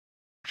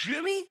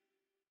Jimmy,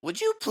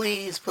 would you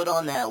please put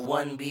on that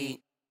one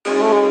beat?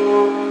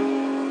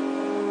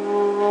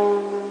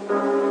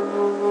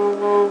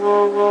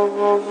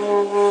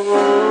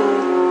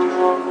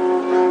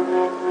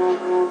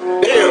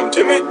 Damn,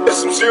 Jimmy, that's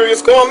some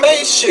serious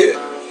gourmet shit.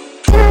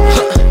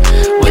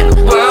 When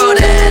the world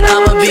end,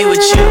 I'ma be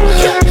with you.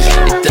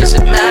 It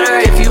doesn't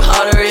matter if you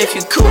hot or if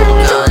you cool.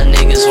 Nah,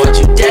 niggas want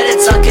you dead,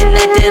 it's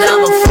unconnected,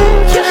 I'm a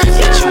fool.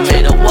 But you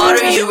made of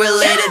water, you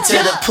related to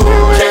the pool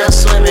that I'm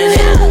swimming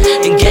in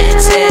and getting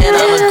tan.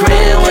 I'm a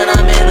grin when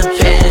I'm in the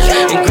pen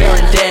and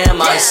grilling damn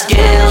my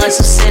skin like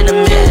some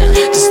cinnamon.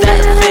 Does that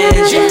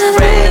offend you?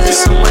 Friends and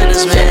some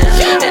winners, man.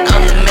 And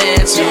I'm the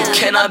man too.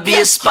 Can I be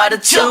a spider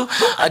too?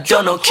 I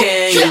don't know,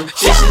 can you?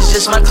 This is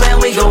just my clan,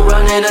 we gon'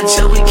 run it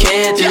until we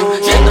can't do.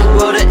 Then the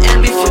world to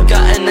end, be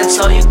forgotten, that's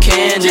all you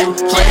can do.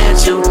 Plan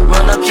to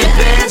run up your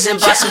bands and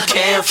buy some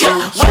canned food.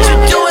 What you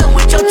doing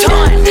with your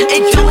time?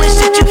 Ain't doing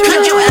shit you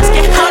could, you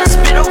asking how to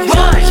spin a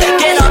rhyme.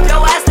 Get off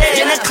your ass there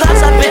in the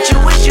class, I bet you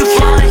wish you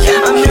fine.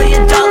 $1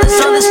 million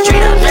on the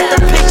street, I bet the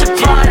picture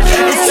prime.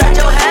 Inside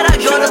your head, I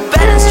go to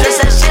bed and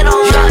stress that shit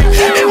online.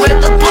 It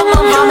ripped the book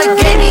my mama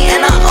gave me,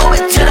 and I owe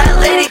it to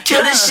that lady.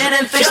 Kill this shit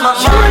and fix my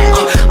mind.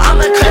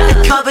 I'ma crack the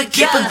cover,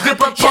 keep a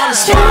grip up on the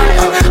spine.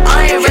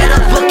 I ain't read a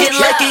book and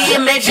like it,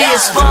 maybe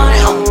it's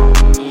fine.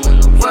 When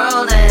the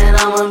world end,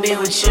 I'ma be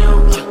with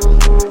you.